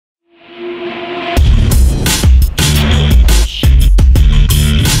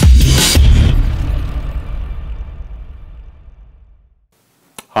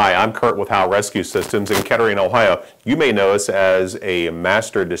I'm Kurt with Howe Rescue Systems in Kettering, Ohio. You may know us as a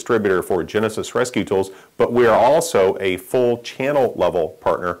master distributor for Genesis Rescue Tools, but we are also a full channel level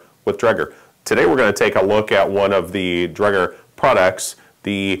partner with Dregger. Today we're going to take a look at one of the Dregger products,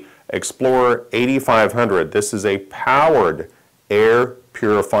 the X-Plore 8500. This is a powered air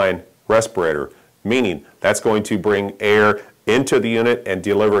purifying respirator, meaning that's going to bring air into the unit and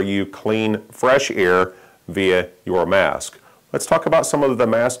deliver you clean, fresh air via your mask. Let's talk about some of the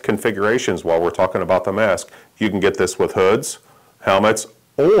mask configurations while we're talking about the mask. You can get this with hoods, helmets,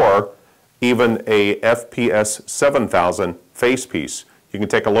 or even a FPS 7000 face piece. You can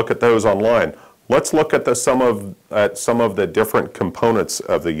take a look at those online. Let's look at some of the different components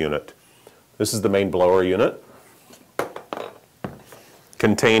of the unit. This is the main blower unit.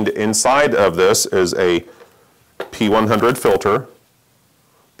 Contained inside of this is a P100 filter.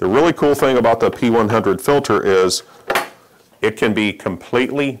 The really cool thing about the P100 filter is it can be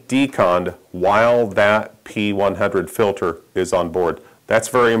completely deconned while that P100 filter is on board. That's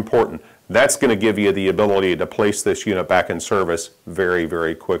very important. That's going to give you the ability to place this unit back in service very,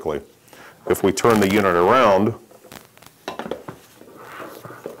 very quickly. If we turn the unit around,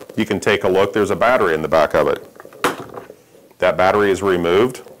 you can take a look. There's a battery in the back of it. That battery is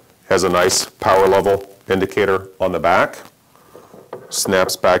removed, has a nice power level indicator on the back,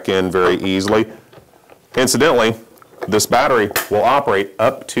 snaps back in very easily. Incidentally, this battery will operate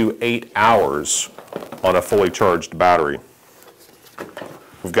up to 8 hours on a fully charged battery.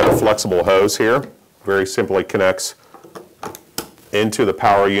 We've got a flexible hose here, very simply connects into the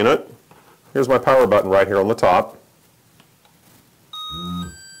power unit. Here's my power button right here on the top.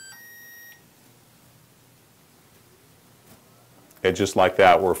 And just like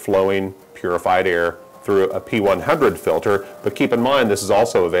that, we're flowing purified air through a P100 filter, but keep in mind this is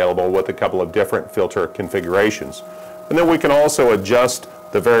also available with a couple of different filter configurations. And then we can also adjust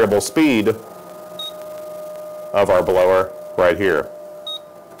the variable speed of our blower right here.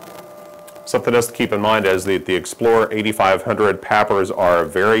 Something else to keep in mind is that the X-Plore 8500 PAPRs are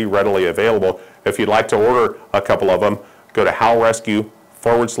very readily available. If you'd like to order a couple of them, go to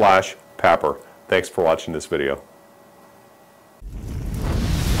howrescue.com/PAPR. Thanks for watching this video.